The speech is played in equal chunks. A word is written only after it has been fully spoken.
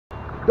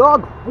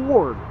Doug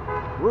Ford,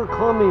 we're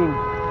coming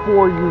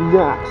for you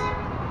next.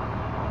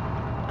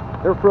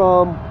 They're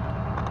from,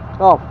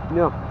 oh,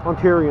 yeah,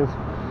 Ontarians.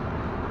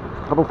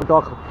 Coming from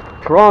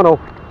Toronto.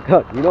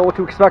 You know what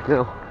to expect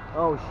now.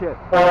 Oh shit.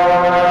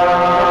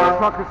 The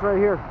truckers right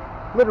here.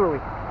 Literally,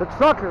 the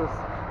truckers.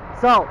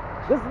 So,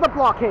 this is the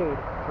blockade,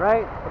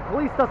 right? The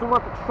police doesn't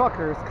want the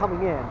truckers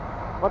coming in.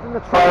 But then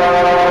the truckers...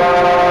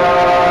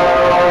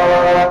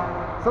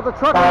 So the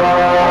truckers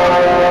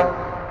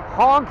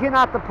honking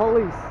at the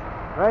police,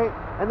 right?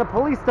 And the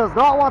police does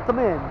not want them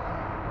in.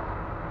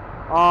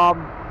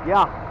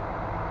 Yeah.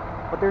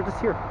 But they're just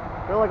here.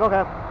 They're like,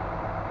 okay,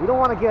 we don't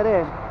want to get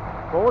in,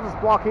 but we'll just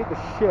blockade the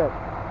shit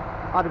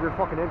out of your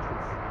fucking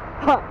entrance.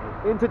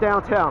 Into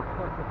downtown.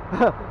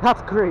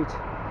 That's great.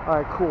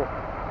 Alright, cool.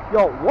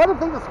 Yo, what if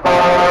they just... Look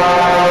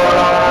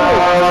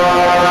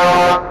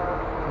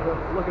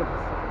at this.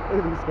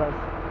 Look at these guys.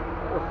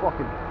 They're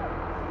fucking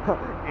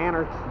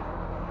anarchy.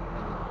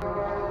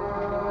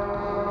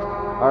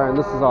 Alright, and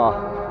this is,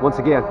 once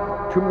again,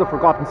 Tomb of the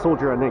Forgotten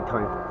Soldier at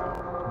nighttime.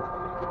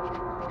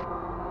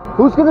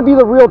 Who's gonna be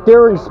the real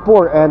daring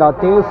sport and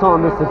dance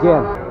on this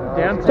again?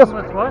 Dancing just,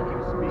 with what?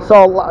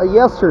 So,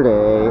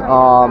 yesterday,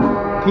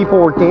 people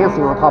were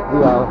dancing on top of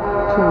the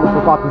Tomb of the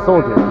Forgotten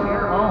Soldier.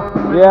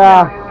 Oh.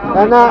 Yeah,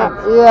 and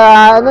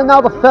then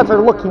now the feds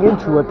are looking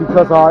into it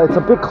because it's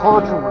a big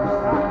controversy.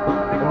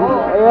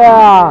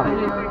 Yeah.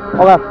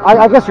 Okay,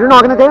 I guess you're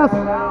not gonna dance?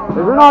 If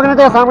you're not gonna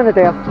dance, I'm gonna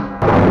dance.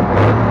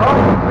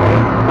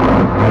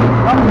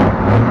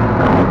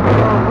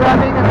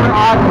 Grabbing and they're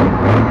oddly.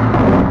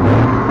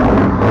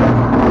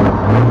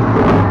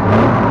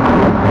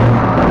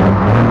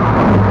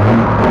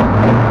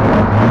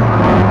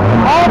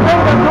 All day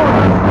they're doing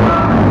this.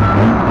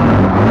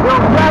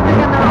 They're grabbing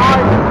and they're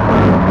oddly.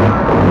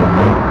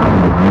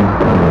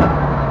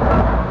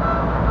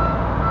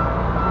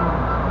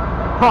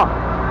 Huh.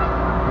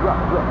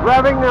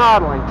 Revving and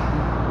idling.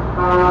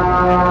 Oh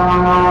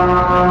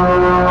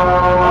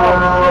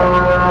shit.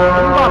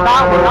 You got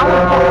that one.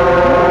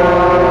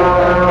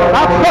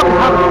 That's fucking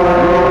happening.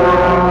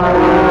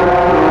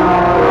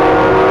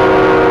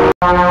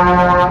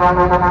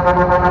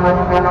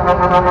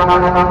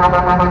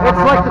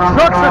 It's like the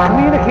trucks are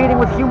communicating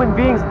with human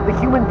beings. The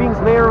human beings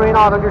may or may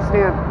not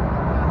understand.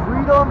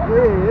 Freedom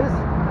is,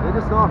 it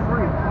is not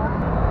free.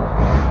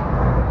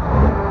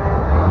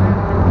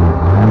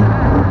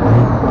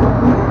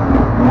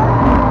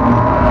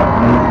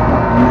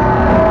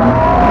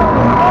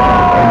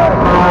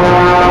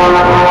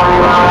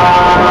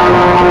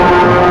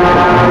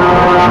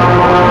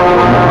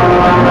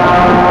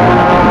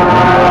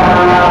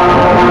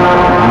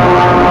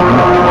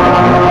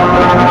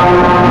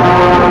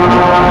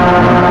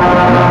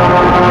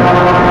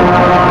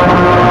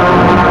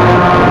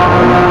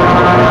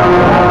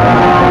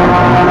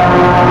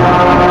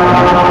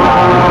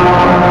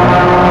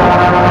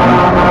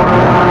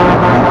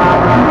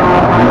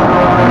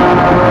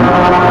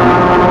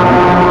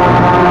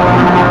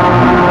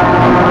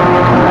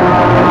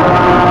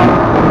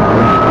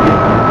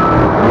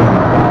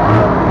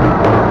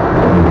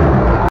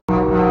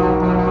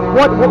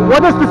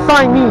 What does the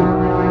sign mean?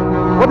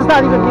 What does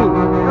that even mean?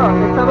 No,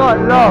 it's about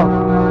love.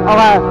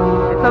 Okay.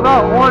 It's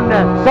about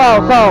oneness. So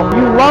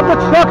you love the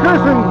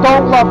truckers or you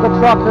don't love the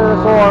truckers,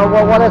 or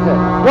what is it?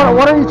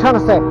 What are you trying to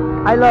say?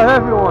 I love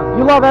everyone.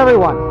 You love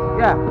everyone.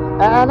 Yeah.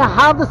 And I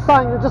have the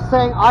sign. You're just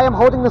saying I am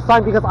holding the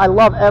sign because I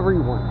love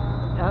everyone.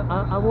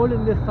 I'm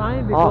holding this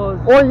sign because...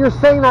 or you're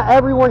saying that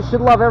everyone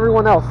should love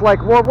everyone else.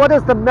 Like, what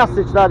is the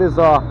message that is...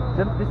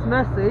 This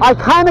message... I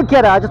kind of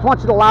get it. I just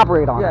want you to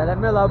elaborate on it. Yeah, let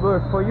me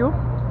elaborate for you.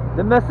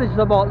 The message is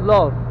about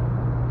love.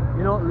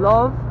 You know,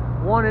 love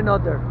one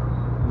another.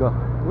 Yeah.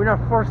 We're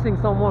not forcing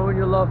someone when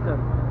you love them.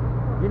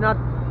 You're not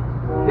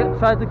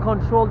trying to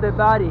control their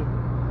body.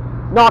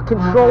 Not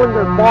controlling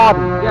their body.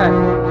 Yes.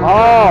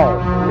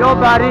 Oh. Your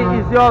body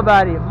is your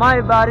body.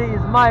 My body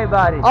is my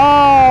body.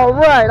 Oh,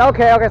 right.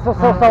 Okay. So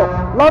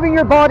loving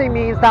your body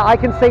means that I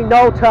can say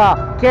no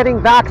to getting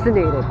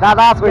vaccinated.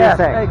 That's what you're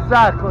saying.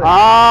 Exactly.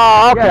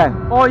 Oh, okay.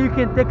 Yes. Or you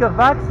can take a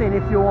vaccine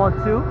if you want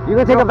to. You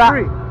can take a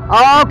vaccine.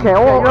 Oh, okay.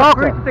 Yeah, you're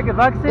free to take a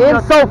vaccine.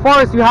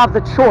 Insofar as you have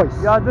the choice.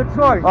 You have the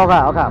choice.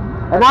 Okay.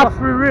 And that's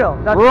free will.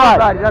 That's your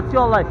body. That's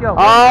your life. Yeah.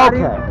 One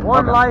body,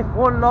 one life,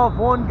 one love,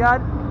 one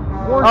God,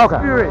 one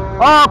spirit.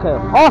 Okay.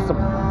 Awesome.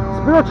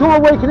 Spiritual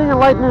awakening,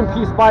 enlightenment, and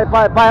peace. By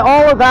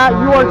all of that,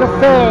 you are just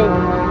saying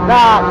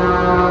that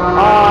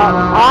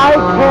I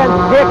can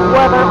pick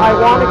whether I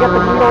want to get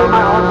the needle in my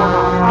arm or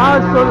not.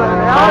 Absolutely.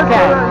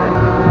 Okay.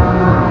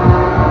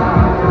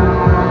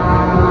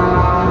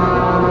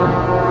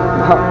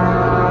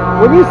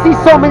 When you see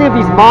so many of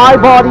these my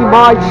body,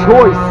 my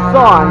choice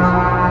signs,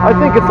 I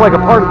think it's like a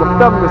part of the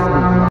feminist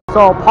movement.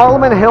 So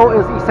Parliament Hill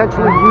is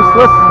essentially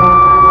useless.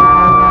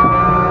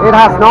 It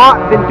has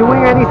not been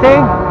doing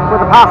anything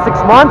for the past 6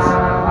 months,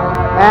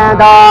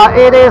 and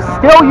it is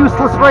still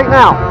useless right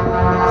now.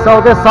 So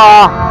this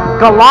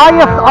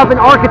Goliath of an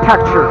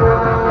architecture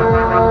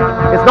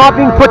is not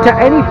being put to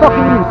any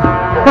fucking use.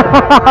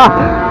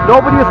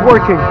 Nobody is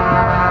working.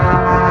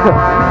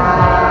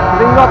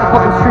 The we got the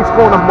fucking streets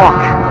going amok.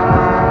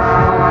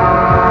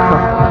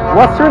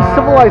 Western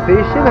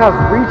civilization has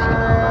reached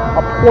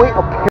a point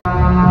of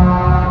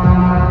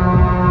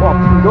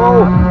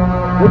Trudeau,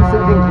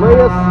 Vincent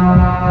Ingles.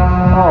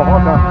 Oh,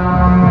 okay.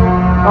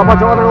 A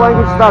bunch of other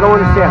languages that I don't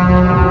understand.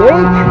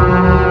 Make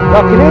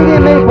the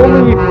Canadian maple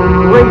leaf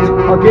great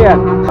again.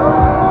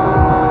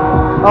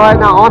 Alright,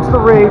 now on to the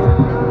rave.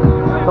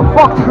 The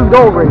fuck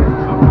Trudeau rave.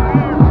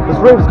 This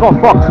rave is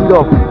called Fuck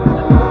Trudeau.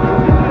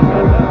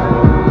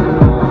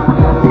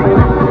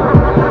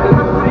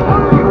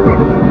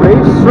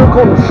 Rave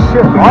circle the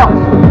shit up.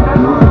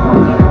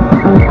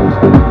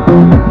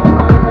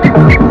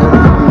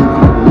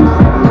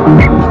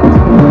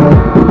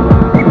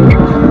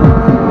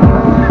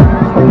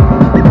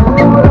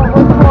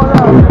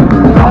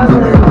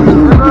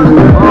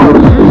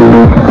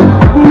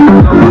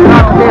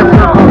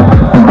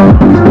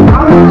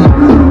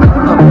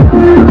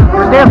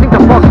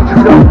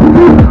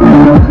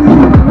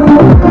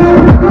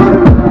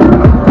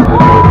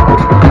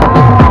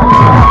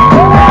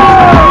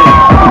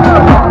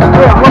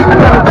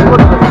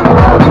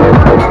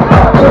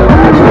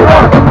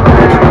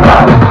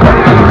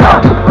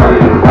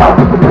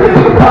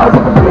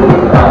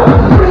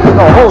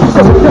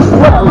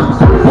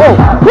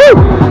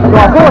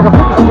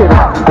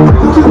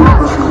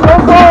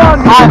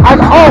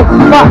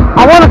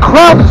 I want a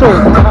crowd surf.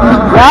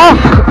 Yeah?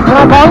 Can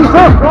I call you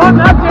surf? We're on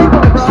that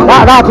table.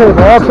 That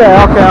table. Okay. I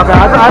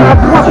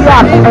just want the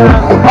option.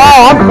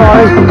 Oh, I'm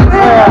sorry.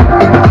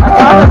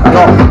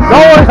 No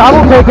worries, I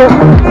will take it.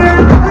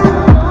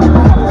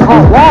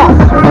 Oh, wow.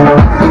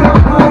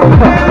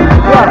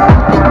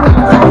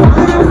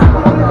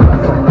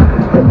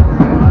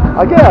 I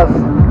guess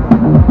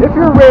if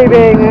you're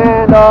raving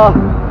and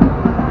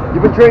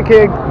you've been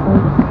drinking,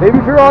 maybe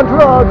if you're on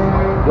drugs,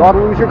 you ought to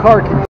lose your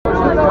car keys.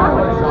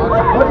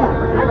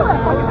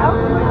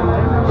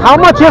 How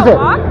much is it?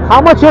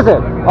 How much is it?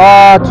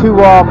 To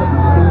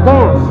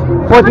dance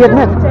for the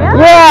admission.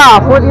 Yeah,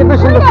 for the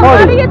admission to the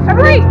party. It's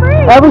free.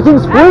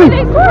 Everything's free.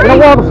 In a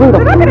world of freedom.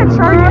 They're not going to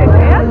charge you to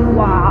dance.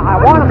 Wow, I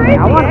want to pay.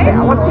 I want to pay.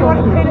 I want to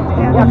pay.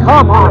 Yeah,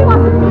 come on. Nobody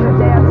wants to see you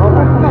dance.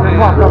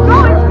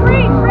 No, it's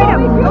free. Freedom.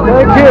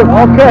 Thank you.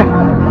 Okay.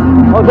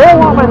 Oh, they don't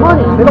want my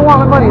money. They don't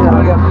want my money now,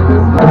 I guess.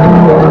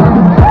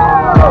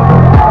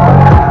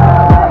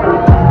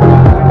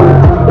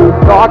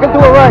 So I can do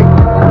it right.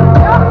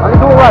 I can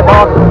do it right,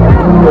 dog.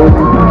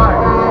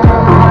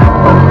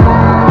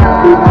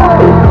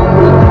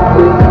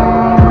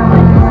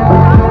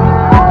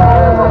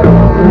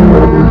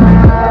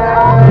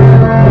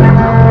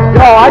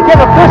 Yo, I can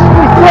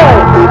officially say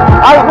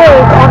I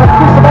live on the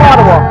streets of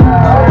Ottawa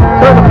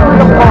during the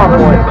Freedom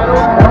Convoy.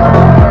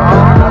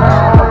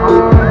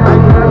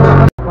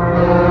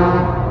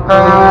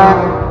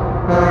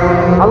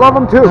 I love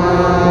them too.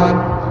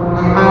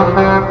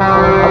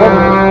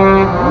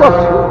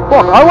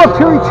 I love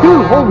Terry too.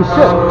 Holy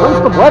shit.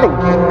 When's the wedding?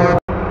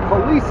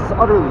 Police is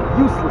utterly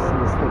useless in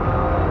this thing.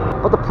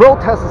 But the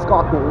protest has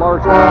gotten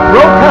larger. The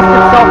protest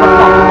itself has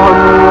gotten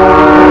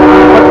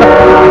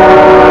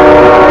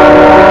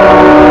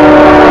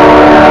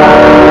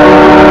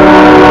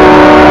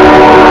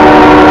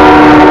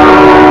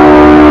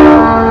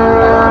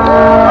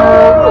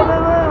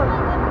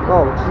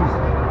Oh, jeez.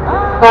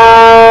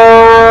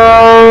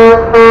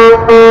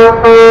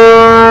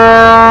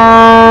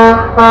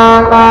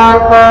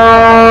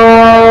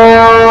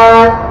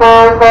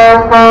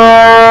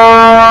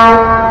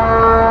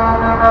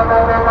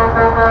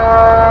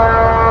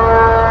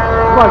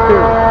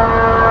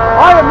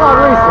 I am not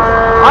racist.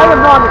 I am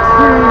not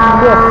extremist.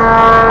 Yes,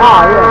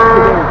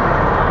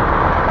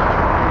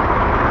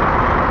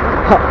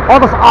 all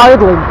this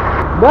idling.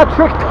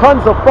 Metric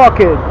tons of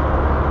fucking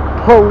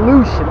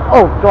pollution.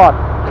 Oh god.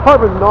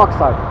 Carbon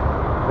monoxide.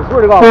 I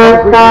swear to god.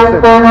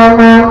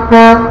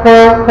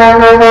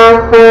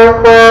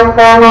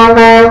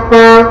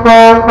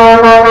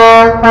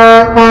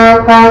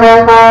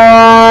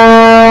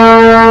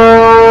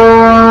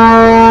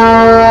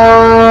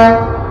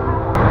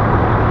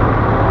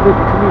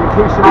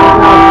 Communication right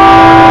now.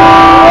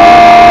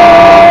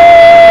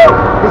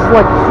 This is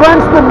like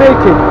friends in the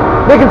making.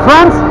 Making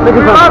friends?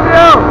 Making friends. Love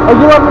you. Oh,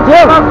 you love me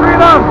too? Love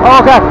freedom.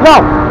 Oh, okay.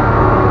 No.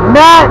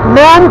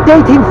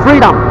 Mandating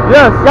freedom.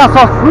 Yes. Yeah,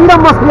 so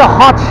freedom must be a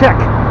hot chick.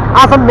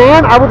 As a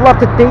man, I would love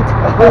to date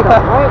freedom,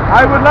 right?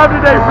 I would love to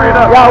date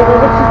freedom. Yeah, well,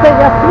 would she say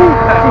yes to me?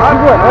 She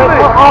would, right?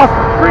 Oh,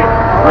 awesome.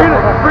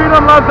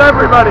 Freedom loves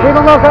everybody.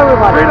 Freedom loves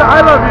everybody. Freedom, I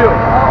love you.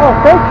 Oh,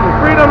 thank you.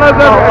 Freedom loves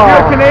everybody. If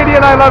you're a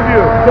Canadian, I love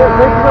you.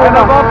 Thank you very I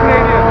love much. all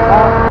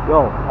Canadians.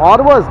 Yo,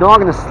 Ottawa is not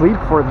gonna sleep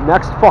for the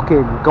next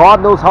fucking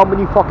God knows how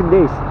many fucking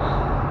days.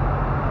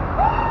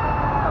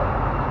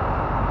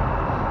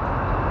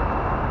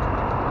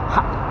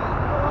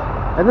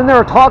 And then there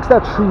are talks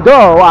that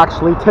Trudeau,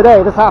 actually,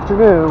 today, this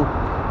afternoon,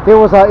 there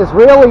was a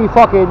Israeli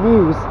fucking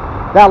news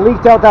that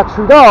leaked out that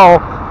Trudeau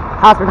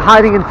has been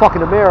hiding in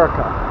fucking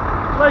America.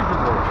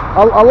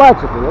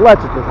 Allegedly.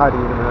 Allegedly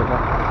hiding in America.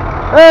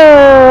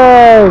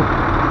 Hey!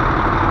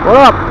 What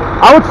up?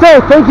 I would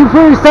say thank you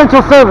for your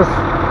essential service.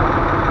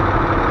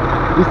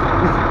 You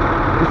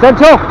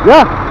Essential?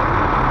 Yeah.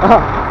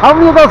 How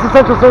many of those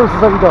essential services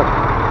have you done?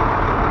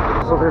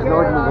 So there's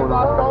no argument going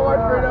on. All my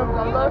freedoms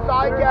unless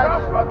I get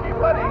fucking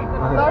money.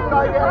 Unless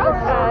I get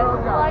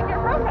Like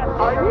you're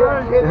protesting. Are you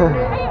kidding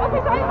me? Hey,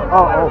 okay, so I have a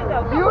question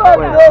though. You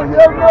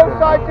have no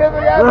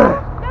scientific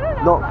evidence.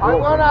 No. I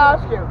want to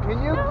ask you,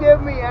 can you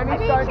give me any I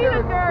mean, she's a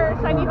scientific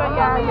nurse. I mean, but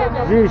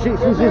yeah. She's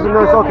a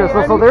nurse. Okay,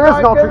 so there is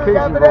an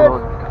altercation going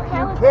on.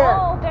 You It's can't.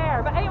 all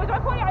there. But anyways, my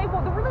point,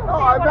 the really No,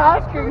 I'm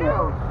asking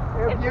you.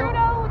 If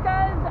Trudeau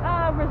does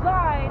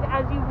resign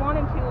as you want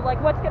him to,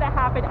 like, what's going to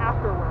happen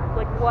afterwards?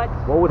 Like,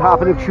 what would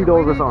happen if Trudeau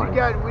resigned?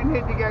 We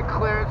need to get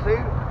clearance.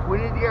 We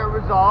need to get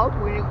resolved.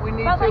 We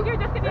need but, to. like, you're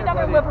just going to be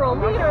another liberal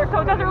leader, so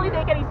it doesn't really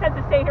make any sense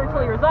to stay here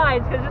until he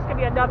resigns, because it's just going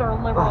to be another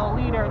liberal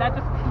leader. That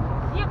just...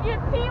 You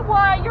see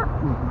why your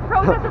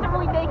protest doesn't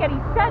really make any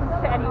sense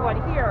to anyone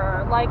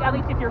here. Like, at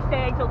least if you're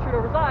staying till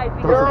Trudeau resigns,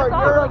 because it's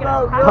not really going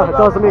to happen. It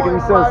doesn't make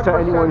any sense to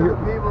anyone here.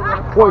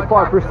 0.5%.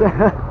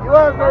 You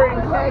have a very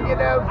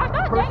negative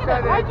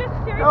percentage. I just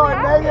seriously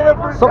A negative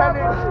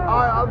percentage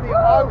of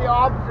the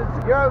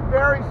opposites. You're a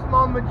very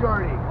small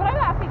majority. What I'm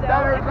asking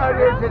though,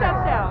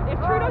 if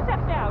Trudeau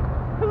steps down,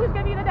 who's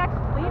going to be the next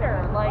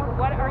leader? Like,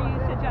 what are you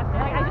suggesting?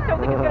 Like, I just don't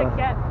think it's going to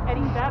get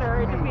any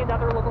better. It'd just be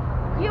another local.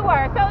 You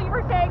are. So you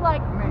were saying, like,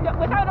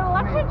 without an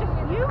election, just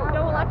you,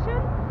 no election?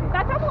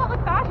 That sounds a lot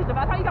like fascism.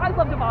 That's how you guys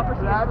love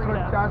democracy and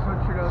freedom. That's what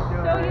Trudeau's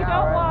doing. So you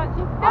don't want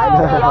to...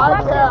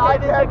 I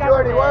can't do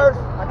any worse.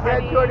 I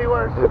can't do any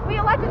worse.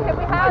 We elected him.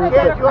 We had a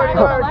Democratic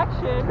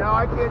election. No,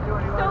 I can't do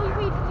any worse. So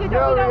you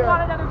don't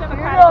want another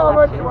Democratic You know how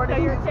much election. money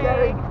So you're he's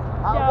saying... getting?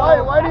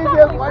 Why do you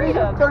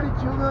give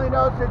 $32 million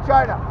to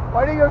China?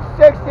 Why do you give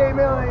 $60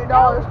 million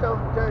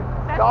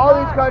to all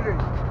these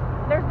countries?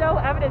 There's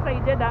no evidence that you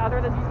did that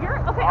other than you're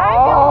okay.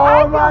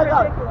 Oh my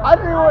God! I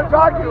didn't even want to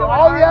talk to you.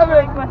 All the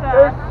evidence.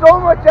 There's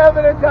so much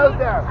evidence out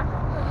there.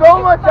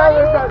 So much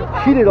evidence out there.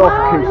 Cheated Where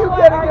off are you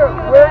getting your?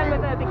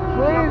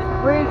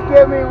 Please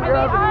give me your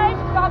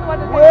evidence.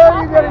 Where are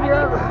you getting your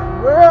evidence?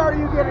 Where are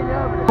you getting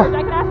your evidence?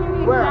 I can ask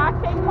you the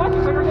exact same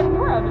question. Where are you getting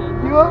your evidence?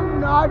 You have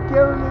not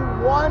given me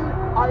one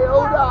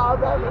iota of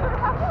evidence.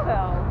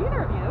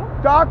 Neither of you.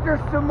 Dr.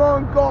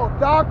 Simone Gold,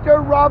 Dr.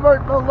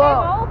 Robert Malone.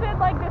 They've all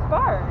been like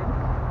disbarred.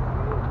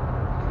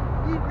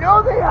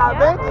 No, they haven't.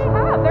 Yeah, they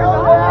have.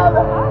 No, they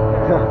haven't.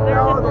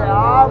 No, they.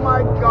 Oh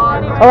my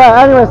God. All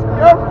right. Anyways,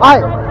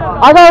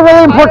 I got a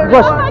really important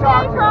question.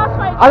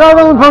 I got a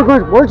really important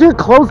question. Where'd your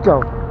clothes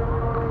go? In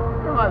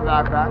my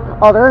backpack.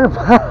 Oh, they're in.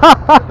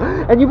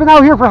 And you've been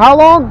out here for how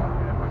long?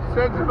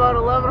 Since about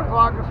 11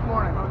 o'clock this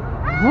morning.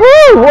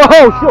 Woo!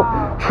 Whoa! Shit.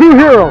 True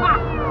hero.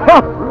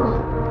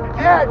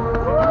 Ed.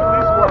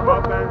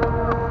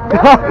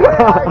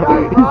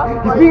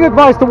 He's being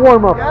advised to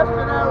warm up.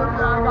 Yesterday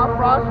I got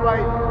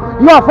frostbite.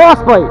 You got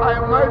frostbite.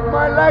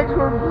 My legs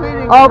were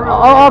bleeding.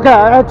 Oh,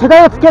 okay.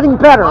 Today it's getting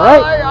better,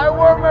 right? I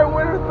wore my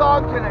winter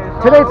thong today.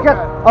 So Today it's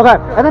getting okay.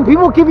 And then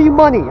people give you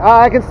money.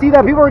 I can see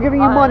that people are giving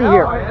you money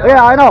here.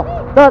 Yeah, I know.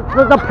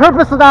 The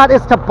purpose of that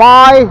is to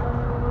buy.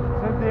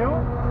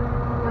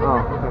 Oh,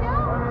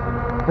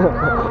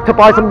 okay. To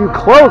buy some new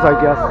clothes, I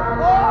guess.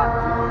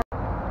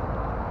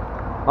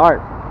 All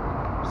right.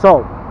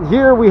 So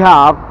here we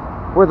have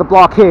where the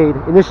blockade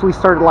initially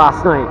started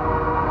last night.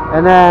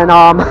 And then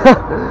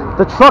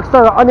the trucks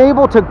that are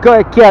unable to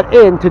get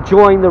in to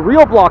join the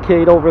real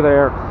blockade over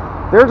there,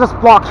 they're just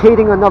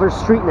blockading another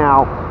street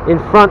now in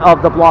front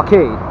of the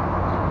blockade.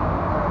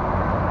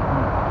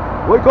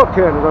 Wake up,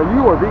 Canada,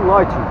 you are being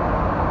lied to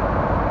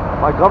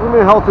by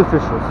government health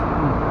officials.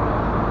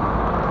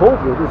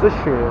 COVID is a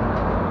sham.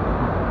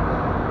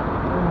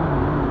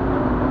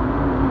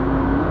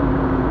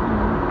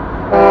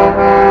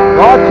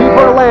 God keep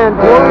our land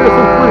glorious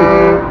and free.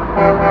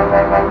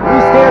 We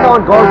stand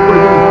on guard for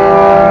thee.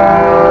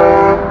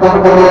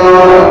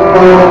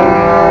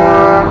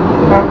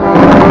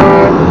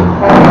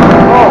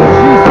 Oh,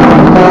 Jesus.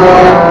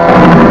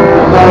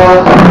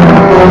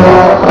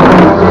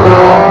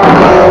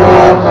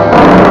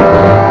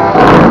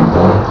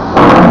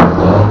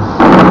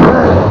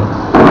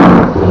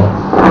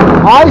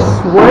 I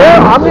swear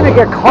I'm going to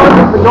get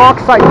carbon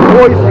monoxide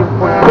poisoning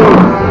for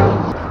days.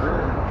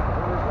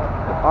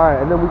 Alright,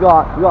 and then we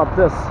got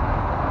this.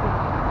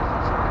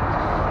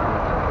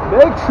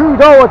 Make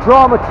Trudeau a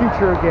drama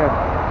teacher again.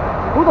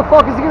 Who the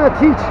fuck is he gonna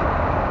teach?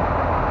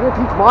 He gonna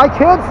teach my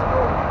kids?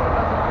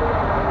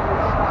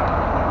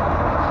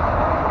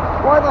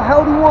 Why the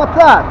hell do you want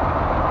that?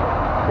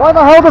 Why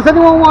the hell does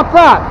anyone want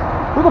that?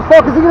 Who the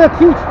fuck is he gonna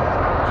teach?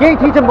 He ain't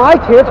teaching my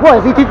kids. What,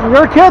 is he teaching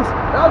your kids?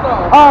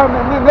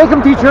 Make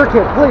him teach your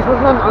kids, please.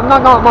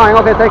 Not mine.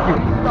 Okay, thank you.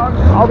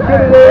 I'll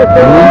get it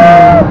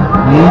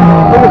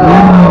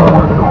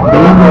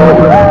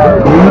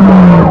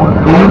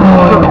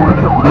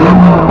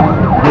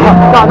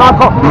Not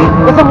cold.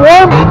 Is it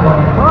warm?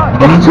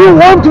 It's too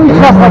warm to be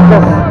dressed like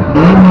this.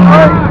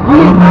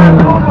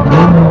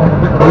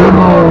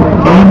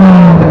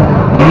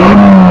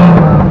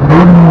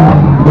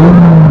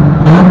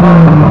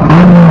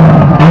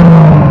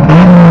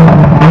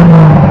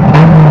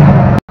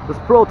 This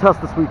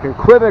protest this weekend,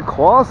 Quebec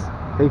cause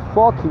They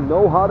fucking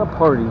know how to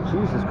party.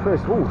 Jesus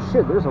Christ. Oh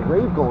shit, there's a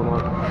rave going on.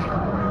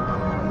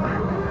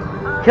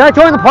 Can I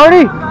join the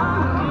party?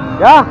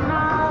 Yeah?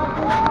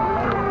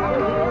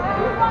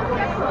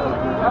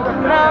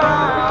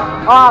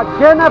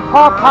 Je ne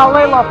pas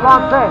parler le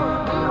français.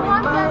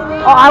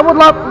 I would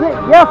love,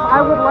 yes,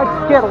 I would like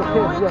Skittles.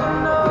 Yes.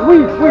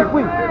 Oui.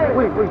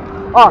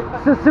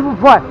 S'il vous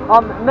plaît.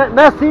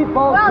 Merci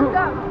beaucoup.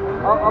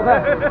 Okay.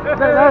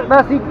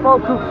 Merci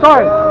beaucoup.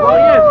 Sorry.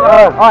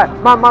 Alright.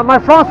 My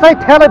français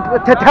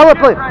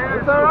teleplay.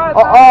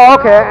 Oh,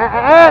 okay.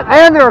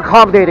 And they're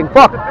accommodating.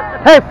 Fuck.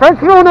 Hey, French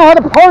people know how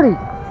to party.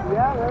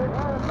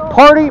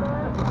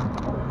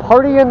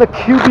 Party in the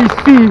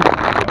QBC.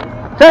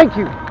 Thank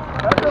you.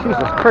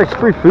 Jesus Christ,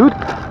 free food?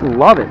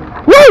 Love it.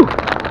 Woo!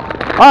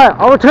 Alright,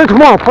 I'll return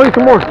tomorrow. Party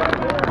tomorrow.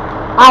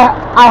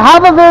 I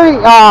have a very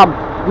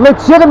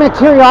legitimate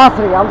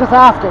curiosity. I'm just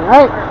asking,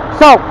 right?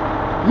 So,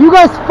 you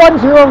guys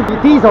fund your own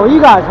diesel, you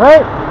guys,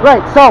 right?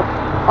 Right. So,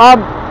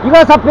 you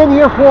guys have been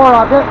here for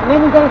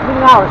many days,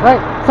 many hours,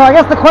 right? So I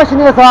guess the question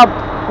is,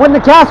 when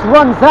the gas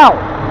runs out,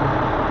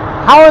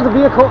 how are the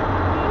vehicles?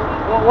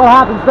 What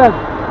happens then?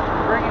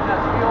 Bringing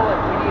us fuel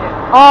if we need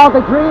it. Oh,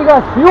 they bring you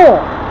guys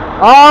fuel.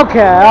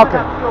 Okay.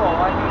 Fuel.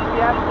 I mean, we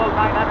have about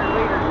 900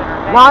 liters in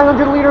our tank.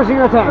 900 liters in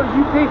your tank. So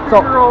you pay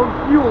for your own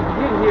fuel to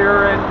get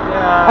here, and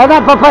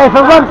then, but if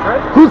it runs,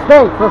 right? who's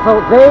they? So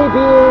they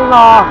being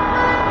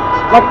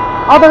like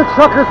other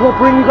truckers will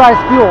bring you guys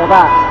fuel.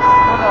 That.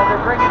 No,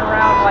 they're bringing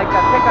around like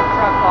a pickup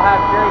truck. They'll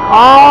have very.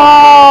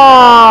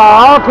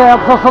 Oh, okay.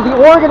 So the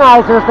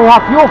organizers, they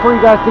have fuel for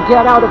you guys to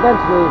get out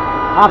eventually.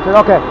 After,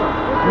 okay.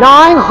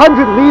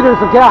 900 liters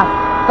of gas.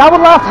 That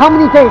would last how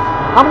many days?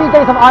 How many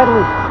days of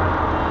idling?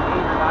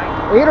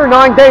 8 or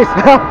 9 days.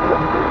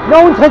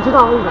 No intention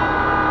on leaving.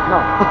 No.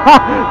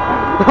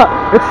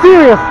 It's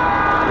serious.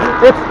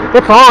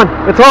 It's on.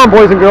 It's on,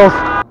 boys and girls.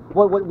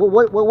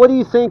 What do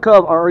you think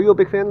of? Are you a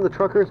big fan of the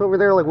truckers over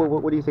there? Like,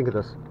 what do you think of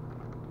this?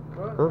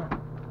 Well, huh?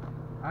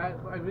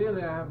 I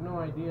really have no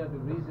idea the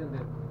reason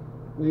that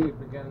they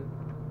began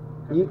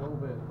coming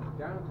over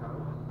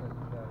downtown.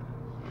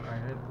 I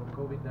heard for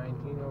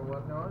COVID-19 or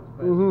whatnot,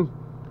 but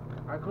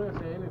I couldn't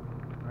say anything.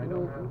 I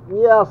don't have.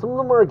 Yeah, some of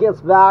them are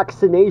against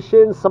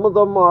vaccinations. Some of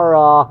them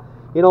are,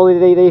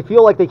 they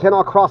feel like they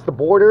cannot cross the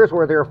borders,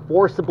 where they're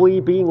forcibly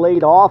being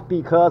laid off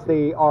because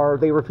they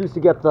refuse to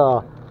get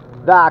the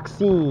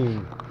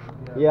vaccine.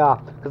 Yeah,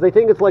 because they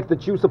think it's like the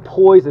juice of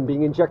poison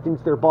being injected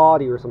into their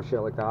body or some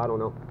shit like that. I don't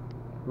know.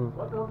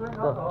 But they'll drink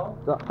alcohol.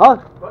 Huh?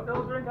 But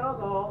they'll drink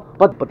alcohol.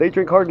 But they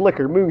drink hard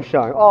liquor,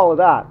 moonshine, all of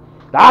that.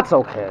 That's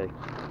okay.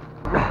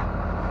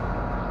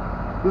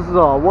 This is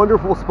a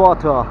wonderful spot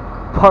to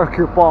park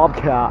your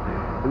Bobcat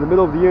in the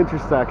middle of the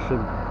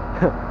intersection.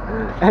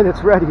 And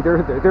it's ready.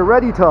 They're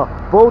ready to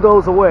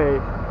bulldoze away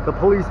the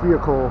police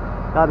vehicle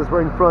that is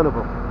right in front of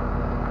them.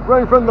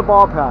 Right in front of the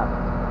Bobcat.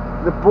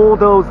 They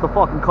bulldoze the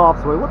fucking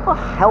cops away. What the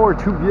hell are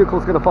two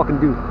vehicles gonna fucking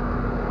do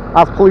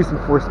as police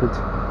enforcement?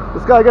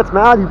 This guy gets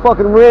mad, he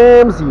fucking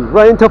rams you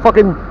right into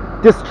fucking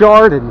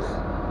Disjardins.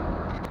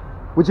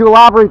 Would you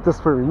elaborate this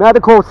for me?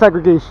 Medical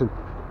segregation.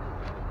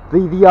 As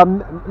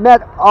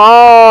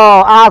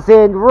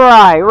in,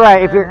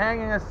 right. If you're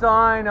hanging a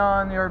sign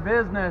on your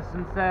business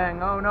and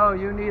saying, oh no,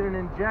 you need an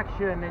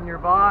injection in your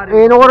body.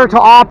 In order to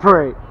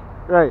operate.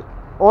 Right.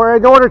 Or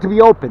in order to be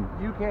open.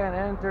 You can't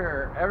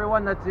enter.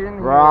 Everyone that's in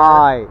here.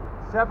 Right.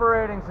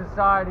 Separating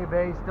society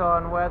based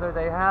on whether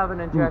they have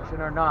an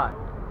injection or not.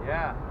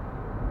 Yeah.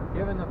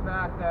 Given the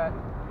fact that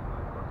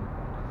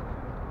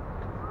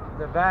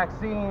the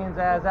vaccines,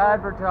 as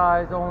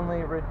advertised,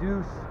 only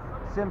reduce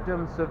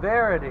symptom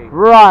severity.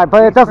 Right,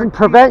 but it doesn't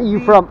prevent you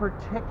from...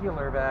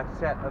 particular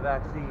set of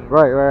vaccines.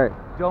 Right.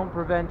 Don't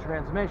prevent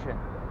transmission.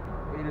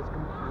 It is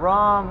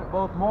wrong,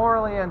 both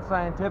morally and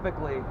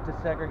scientifically, to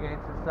segregate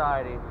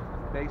society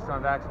based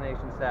on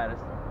vaccination status.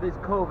 This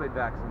COVID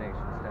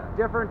vaccination status.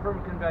 Different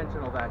from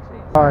conventional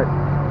vaccines. Alright,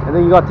 and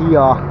then you got the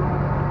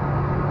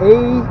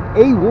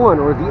A1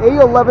 or the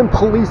A11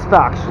 police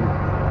faction.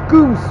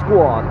 Goon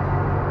Squad.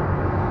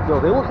 Yo,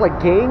 they look like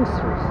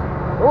gangsters.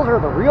 Those are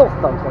the real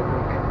thugs, I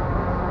think.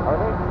 Are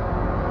they?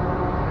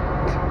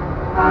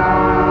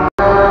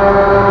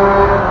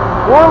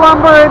 More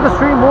lumber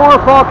industry, more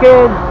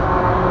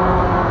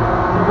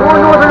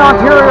Northern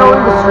Ontario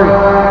industry.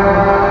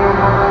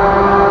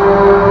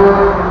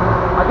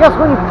 I guess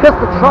when you piss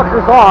the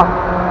truckers off,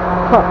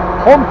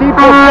 Home Depot's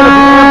gonna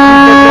be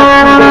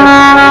empty.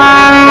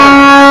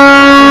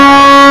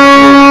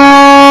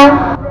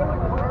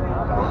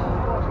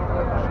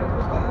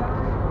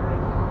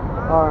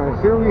 Alright,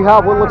 here we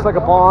have what looks like a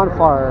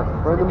bonfire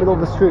right in the middle of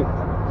the street.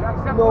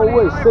 No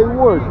way, say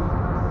word.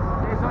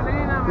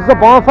 This is a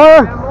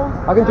bonfire?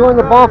 I can join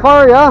the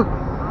bonfire, yeah?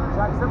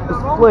 This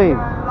flame.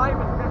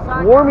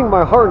 Warming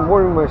my heart and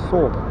warming my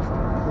soul.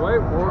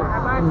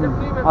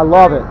 I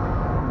love it.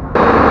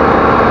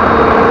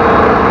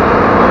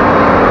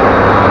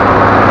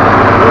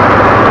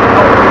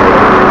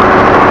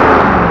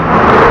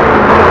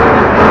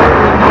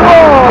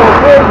 Whoa,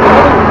 baby.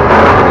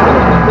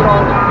 'Cause I got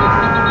a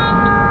 911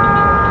 call.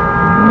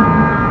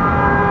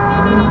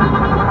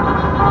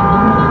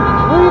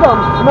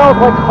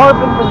 smells like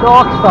carbon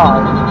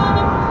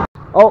monoxide.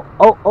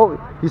 Oh,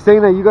 he's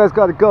saying that you guys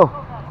gotta go.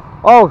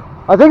 Oh,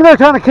 I think they're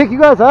trying to kick you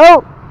guys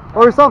out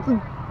or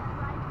something.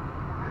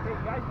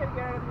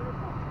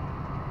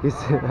 He's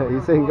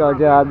saying you gotta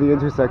get out of the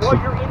intersection. Well,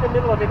 you're in the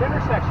middle of an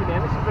intersection,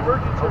 man. This is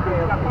emergency. Okay,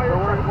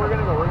 we're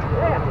gonna go.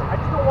 Yeah, I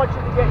just don't want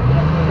you to get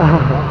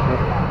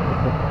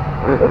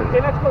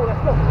Okay, let's go.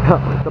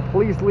 The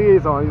police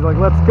liaison, he's like,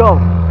 let's go.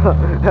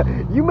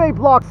 You may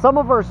block some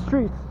of our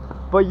streets,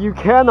 but you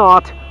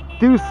cannot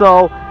do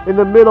so in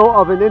the middle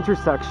of an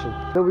intersection.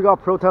 Then we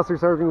got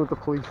protesters arguing with the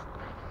police.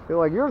 They're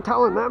like, you're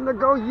telling them to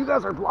go, you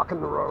guys are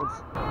blocking the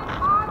roads.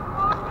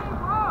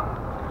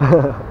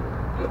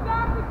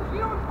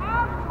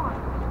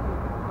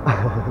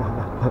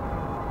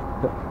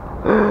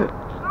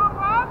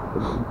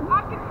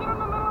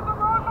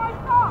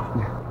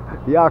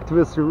 The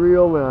activists are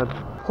real, man.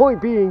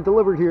 Point being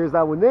delivered here is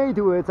that when they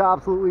do it, it's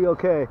absolutely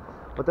okay.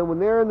 But then when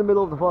they're in the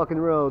middle of the fucking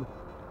road,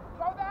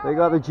 they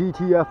got the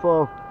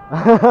GTFO.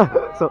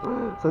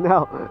 so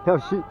now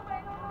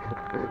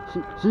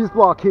she's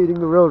blockading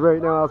the road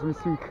right now as we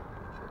speak.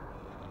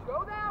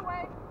 Go that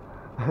way.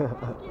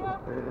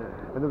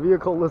 And the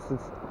vehicle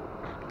listens.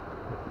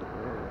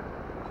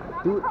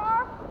 Do it.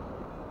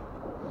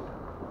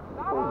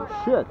 Holy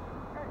shit.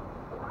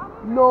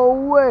 No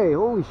way.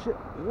 Holy shit.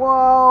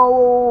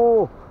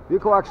 Wow.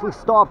 Vehicle actually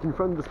stopped in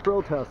front of this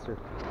protester.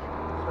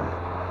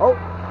 Oh.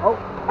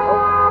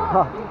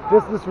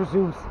 Business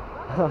resumes.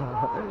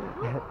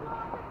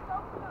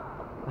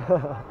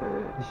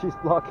 She's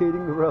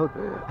blockading the road.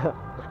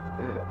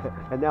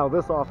 And now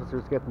this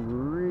officer's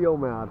getting real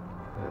mad.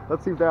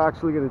 Let's see if they're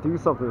actually going to do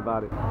something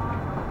about it.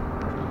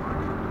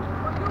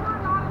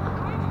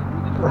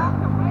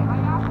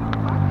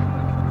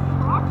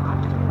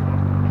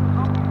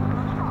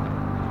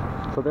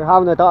 So they're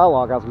having a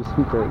dialogue as we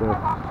speak right now.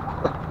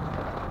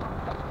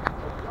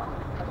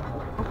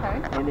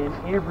 Okay. And then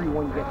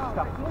everyone gets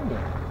stuck in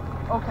there.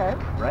 Okay.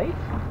 Right?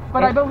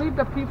 But I believe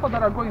the people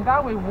that are going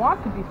that way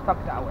want to be stuck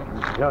that way.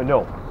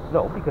 No,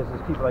 because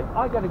there's people like,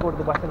 I gotta go to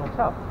the Western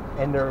Hotel,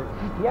 and their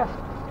GPS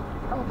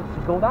tells us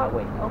to go that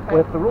way. Okay.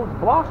 Well, if the road's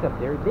blocked up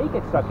there, they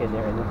get stuck in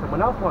there, and then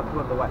someone else wants to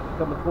go to the west.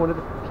 Someone's going to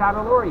the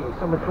Chateau-Laurier,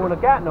 someone's going to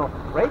Gatineau,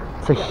 right?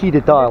 It's a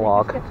heated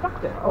dialogue. They just get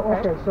stuck there.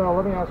 Okay, so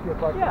let me ask you a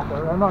question,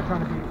 sir. I'm not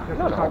trying to be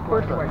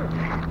disrespectful anyway.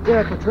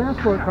 If the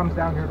transport comes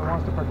down here that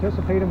wants to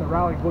participate in the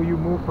rally, will you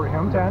move for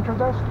him to enter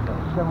this?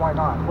 Then why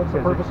not? What's the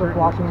purpose of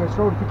blocking this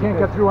road? If you can't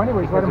get through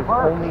anyways, let him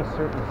park. There's only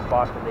certain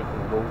spots that they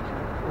can go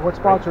to. What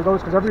spots are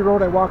those? Because every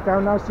road I walk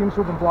down now seems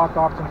to have been blocked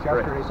off since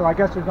yesterday. So I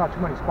guess there's not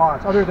too many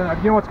spots. Other than,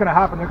 you know what's going to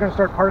happen? They're going to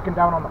start parking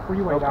down on the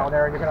freeway down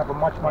there, and you're going to have a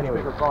much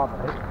bigger problem.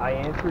 I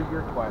answered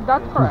your question.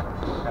 That's correct.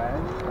 Okay.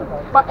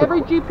 But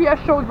every GPS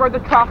shows where the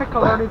traffic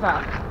alert is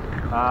at.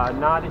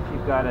 Not if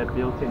you've got a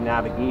built-in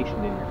navigation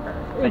in your car.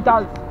 It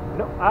does.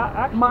 No,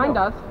 actually, Mine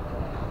does.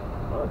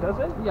 Oh, does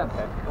it? Yes.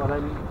 Okay. Well,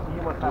 then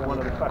you must have one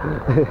of the questions.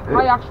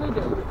 I actually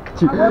do.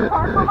 I'm going to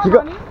park for my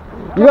money,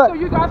 so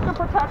you guys can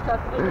protect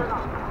us if you're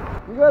not.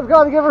 You guys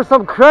gotta give her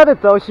some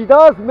credit though. She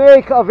does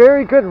make a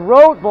very good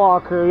road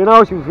blocker, you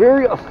know. She was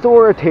very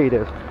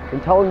authoritative in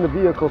telling the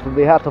vehicles that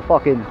they had to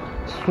fucking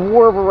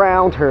swerve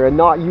around her and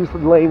not use the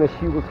lane that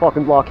she was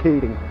fucking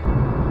blockading.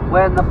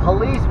 When the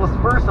police was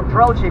first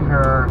approaching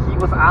her, he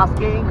was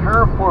asking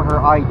her for her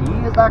ID,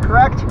 is that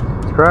correct?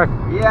 That's correct.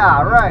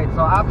 Yeah, right.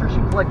 So after she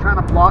was like trying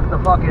to block the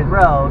fucking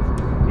roads,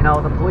 you know,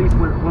 the police,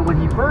 when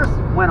he first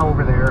went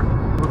over there,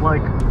 was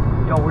like,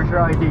 yo, where's your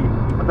ID?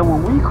 But then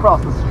when we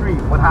crossed the street,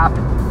 what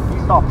happened? He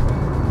stopped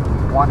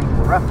wanting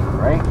to arrest her,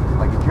 right?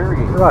 Like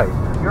interrogate her. Right.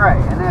 You're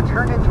right. And then it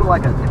turned into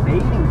like a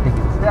debating thing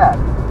instead.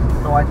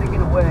 So I think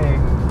in a way,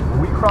 when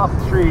we crossed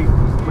the street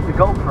with the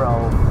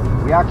GoPro,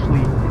 we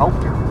actually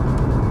helped her.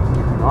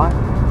 Did we not?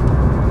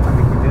 I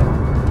think we did.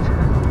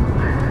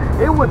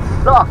 It would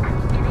suck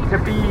to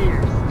be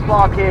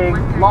blocking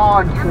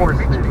law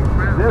enforcement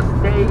this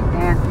day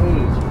and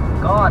age.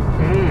 God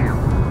damn.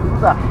 Who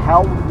the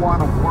hell would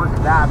want to work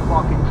that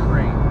fucking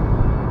train?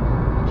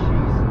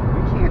 Jeez,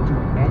 we can't do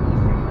anything.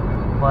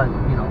 But,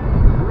 you know,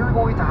 if we're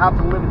going to have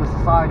to live in a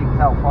society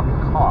without fucking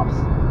cops,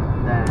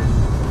 then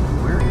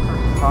where is our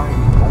society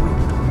going in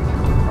the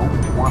future?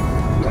 Nobody wants to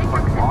be a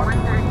fucking law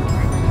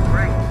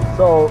enforcement.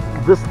 So,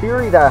 this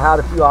theory that I had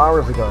a few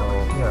hours ago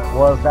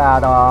was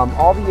that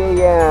all the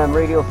AM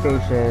radio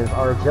stations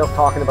are just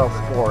talking about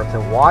sports.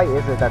 And why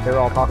is it that they're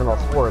all talking about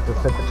sports?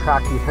 It's to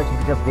attract the attention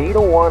because they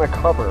don't want to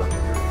cover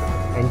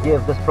and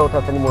give this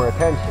protest any more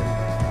attention.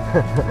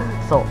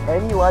 So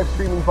any live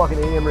streaming fucking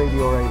AM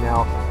radio right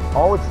now,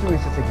 all it's doing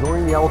is just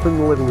ignoring the elephant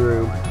in the living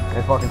room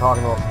and fucking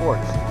talking about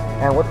sports.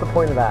 And what's the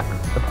point of that?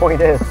 The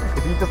point is,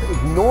 if you just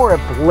ignore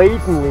it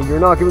blatantly, you're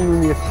not giving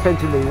them the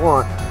attention they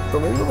want. So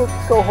maybe they'll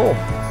just go home.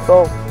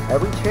 So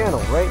every channel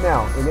right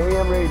now in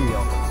AM radio,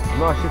 I'm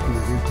not shifting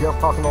you, you're just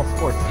talking about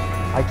sports.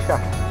 I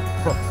checked.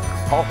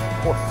 All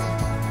sports.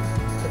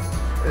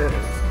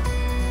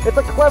 It's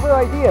a clever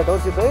idea,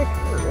 don't you think?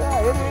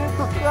 Yeah, it's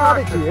a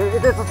strategy.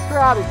 It is a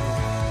strategy.